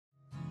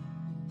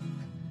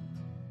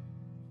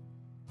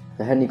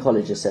The Henley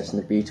College is set in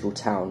the beautiful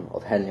town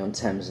of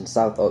Henley-on-Thames in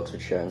South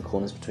Oxfordshire and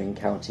corners between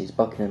counties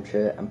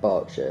Buckinghamshire and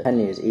Berkshire.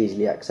 Henley is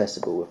easily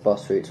accessible with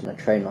bus routes and a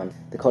train line.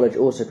 The college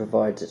also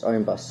provides its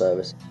own bus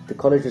service. The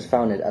college was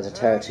founded as a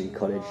tertiary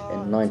college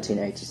in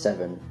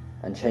 1987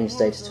 and changed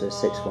status to a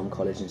sixth form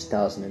college in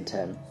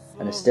 2010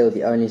 and is still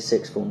the only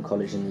sixth form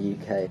college in the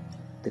UK.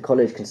 The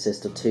college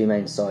consists of two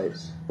main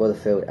sites,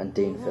 Rotherfield and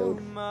Deanfield.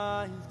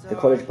 The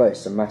college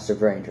boasts a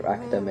massive range of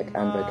academic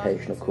and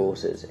vocational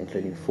courses,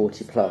 including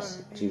 40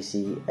 plus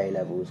GCE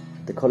A-levels.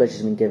 The college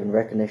has been given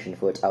recognition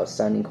for its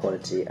outstanding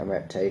quality and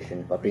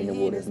reputation by being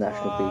awarded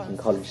National Beacon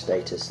College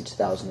status in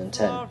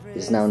 2010. It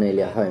is now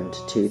nearly a home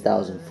to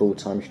 2,000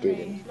 full-time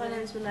students. My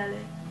name is Henley.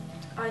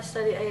 I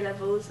study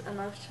A-levels and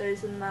I've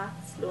chosen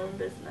maths, law and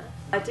business.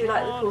 I do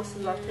like the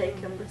courses I've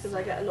taken because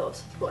I get a lot of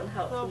support and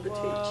help from the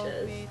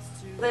teachers.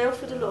 They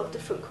offered a lot of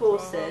different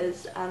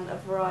courses and a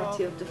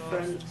variety of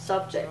different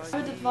subjects. I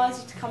would advise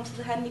you to come to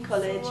the Henley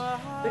College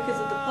because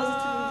of the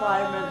positive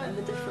environment and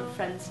the different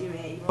friends you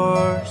meet.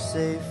 For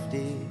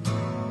safety.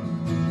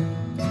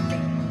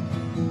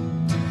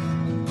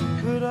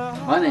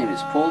 My name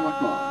is Paul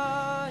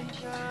McMahon.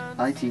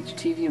 I teach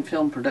TV and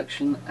film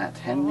production at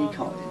Henley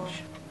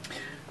College.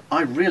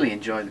 I really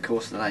enjoy the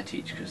course that I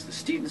teach because the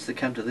students that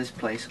come to this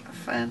place are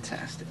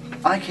fantastic.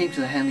 I came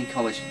to the Henley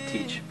College to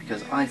teach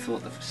because I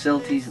thought the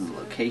facilities and the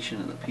location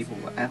and the people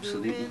were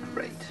absolutely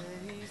great.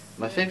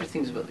 My favourite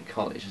things about the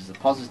college is the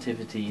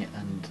positivity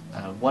and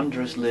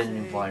wondrous learning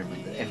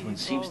environment that everyone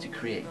seems to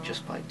create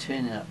just by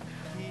turning up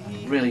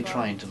and really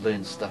trying to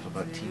learn stuff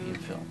about TV and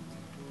film.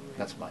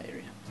 That's my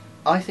area.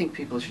 I think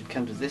people should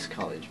come to this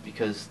college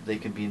because they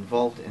can be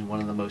involved in one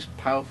of the most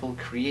powerful,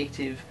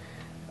 creative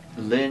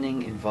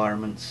learning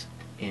environments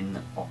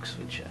in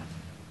Oxfordshire.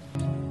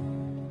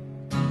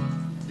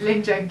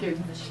 Lynn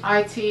Jenkins.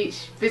 I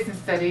teach business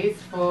studies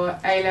for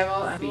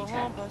A-level and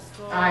BTEC.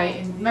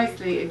 I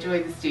mostly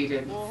enjoy the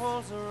students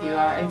who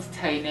are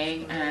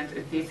entertaining and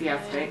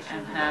enthusiastic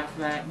and have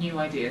new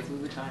ideas all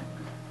the time.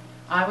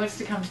 I wanted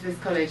to come to this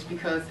college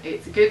because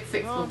it's a good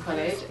sixth form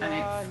college and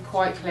it's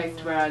quite close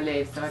to where I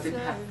live, so I didn't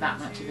have that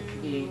much of a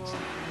commute.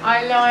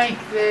 I like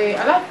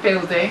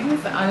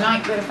buildings. I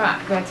like the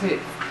fact that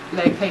it's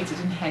located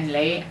in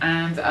Henley,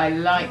 and I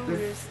like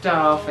the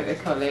staff at the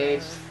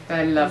college.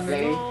 They're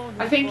lovely.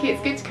 I think it's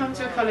good to come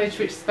to a college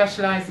which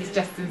specialises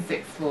just in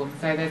sixth form,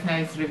 so there's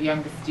no sort of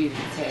younger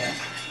students here.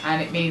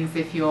 And it means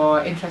if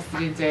you're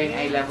interested in doing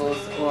A-levels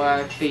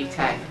or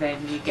BTEC,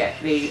 then you get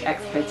the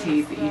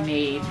expertise that you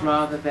need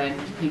rather than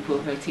people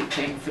who are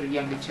teaching sort of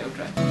younger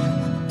children.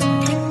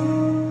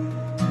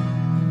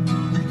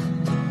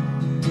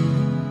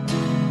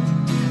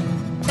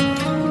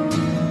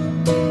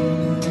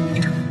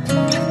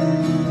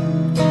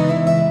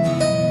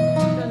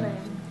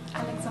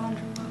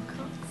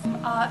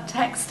 Art,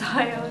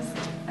 textiles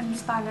and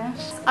Spanish.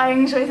 I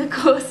enjoy the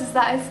courses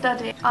that I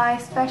study. I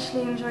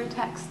especially enjoy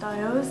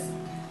textiles.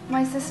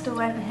 My sister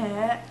went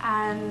here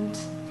and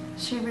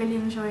she really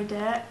enjoyed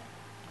it,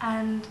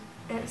 and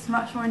it's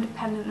much more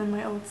independent than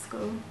my old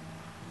school.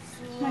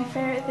 My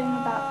favourite thing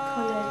about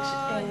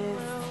college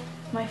is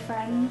my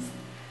friends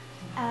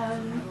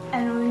and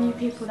all the new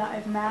people that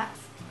I've met.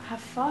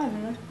 Have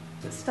fun,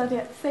 study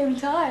at the same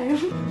time.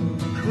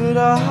 But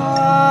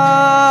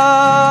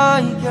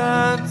I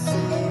can't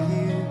save you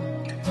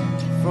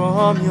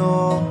from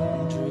your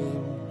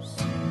dreams.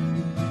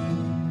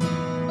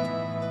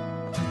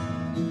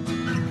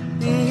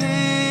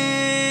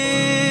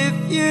 If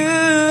you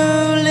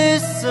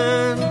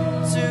listen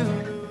to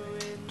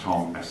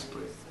Tom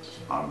Espley,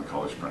 I'm the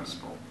college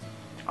principal.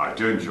 I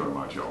do enjoy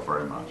my job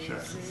very much,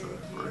 yes.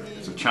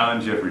 It's a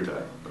challenge every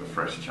day, but a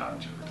fresh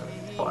challenge every day.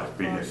 Well, I've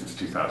been here since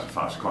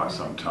 2005, so quite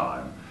some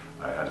time.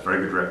 I had a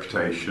very good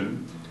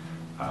reputation,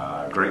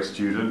 great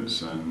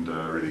students and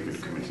really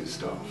good committed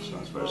staff, so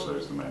I suppose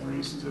those are the main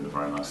reasons. In a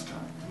very nice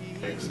town.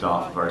 The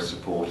staff are very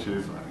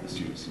supportive. I think the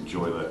students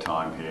enjoy their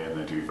time here and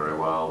they do very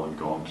well and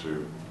go on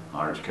to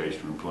higher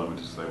education and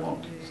employment as they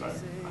want, so I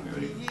think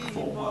they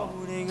perform well.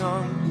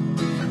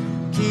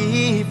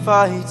 Keep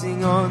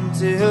fighting on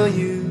till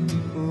you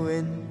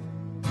win.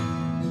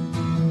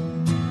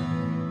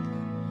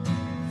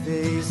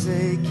 They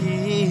say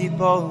keep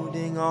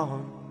holding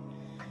on,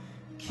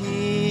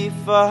 keep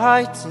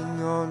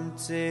fighting on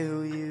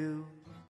till you